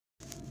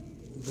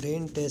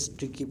Brain test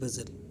tricky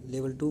puzzle.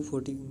 Level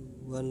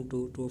 241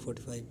 to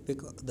 245.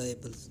 Pick the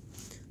apples.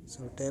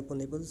 So tap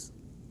on apples.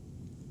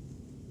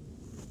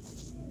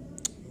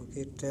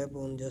 Okay, tap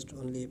on just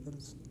only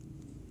apples.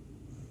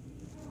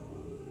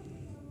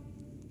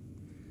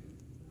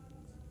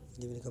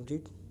 Level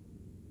complete.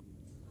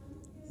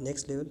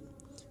 Next level,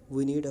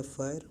 we need a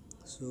fire.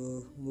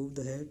 So move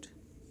the head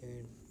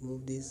and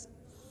move this.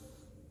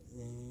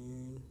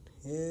 And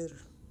here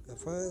a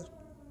fire.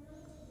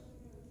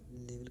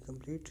 Level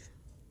complete.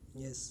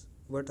 Yes,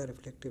 what a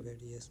reflective head.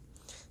 Yes.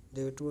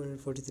 Level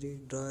 243,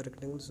 draw a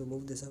rectangle. So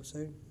move this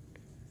upside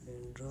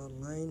and draw a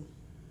line.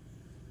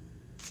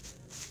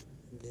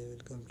 Level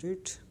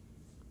complete.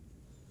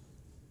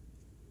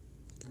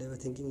 Clever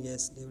thinking.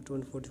 Yes. Level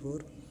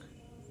 244,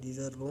 these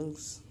are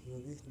wrongs.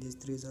 Okay, these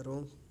three are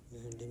wrong.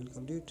 And level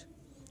complete.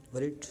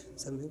 Worried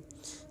something.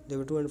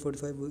 Level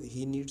 245,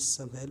 he needs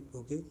some help.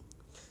 Okay,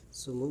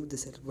 so move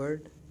this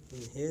bird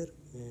in here,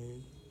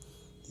 and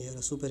here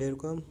a superhero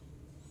come.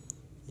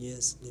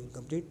 Yes, level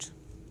complete.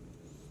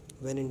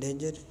 When in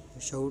danger,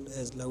 shout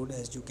as loud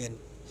as you can.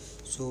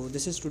 So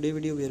this is today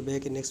video. We are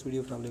back in next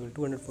video from level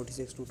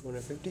 246 to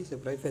 250.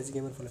 Subscribe Fazie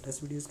Gamer for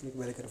latest videos. Click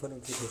bell icon for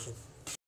notification.